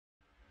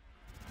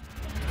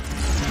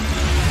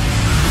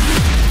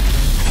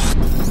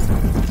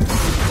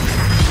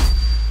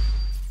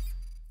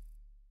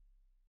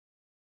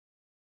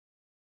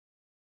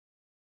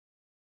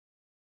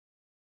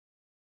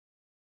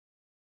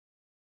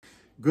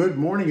Good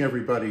morning,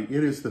 everybody.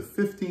 It is the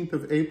 15th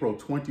of April,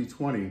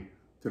 2020.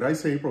 Did I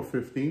say April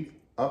 15th?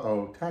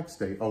 Uh-oh, tax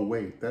day. Oh,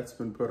 wait, that's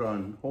been put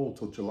on hold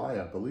till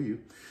July, I believe.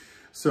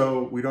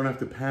 So we don't have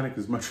to panic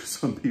as much as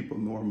some people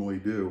normally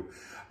do.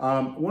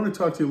 I want to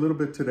talk to you a little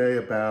bit today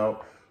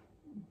about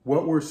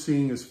what we're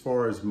seeing as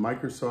far as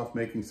Microsoft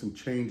making some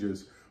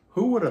changes.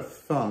 Who would have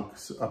thunk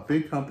a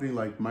big company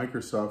like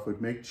Microsoft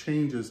would make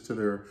changes to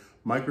their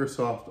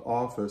Microsoft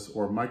Office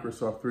or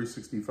Microsoft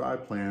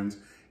 365 plans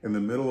in the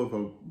middle of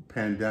a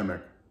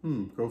pandemic?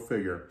 Go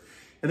figure.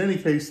 In any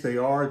case, they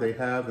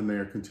have, and they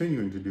are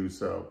continuing to do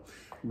so.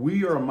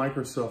 We are a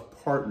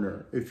Microsoft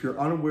partner. If you're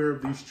unaware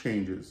of these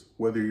changes,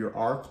 whether you're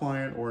our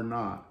client or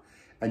not,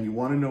 and you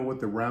want to know what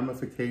the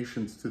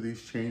ramifications to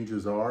these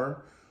changes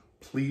are,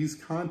 please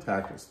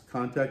contact us. The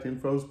contact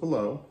info is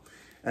below.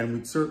 And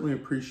we'd certainly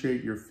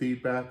appreciate your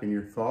feedback and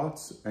your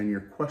thoughts and your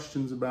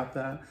questions about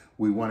that.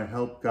 We want to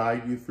help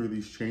guide you through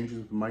these changes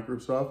with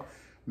Microsoft.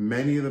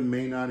 Many of them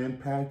may not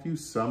impact you.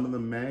 Some of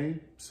them may,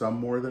 some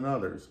more than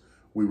others.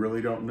 We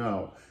really don't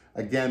know.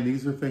 Again,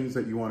 these are things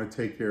that you want to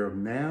take care of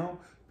now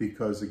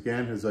because,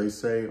 again, as I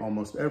say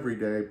almost every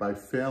day, by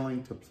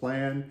failing to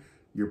plan,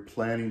 you're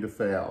planning to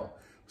fail.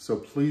 So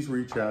please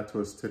reach out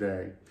to us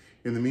today.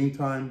 In the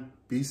meantime,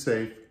 be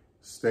safe,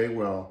 stay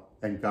well,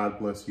 and God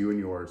bless you and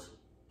yours.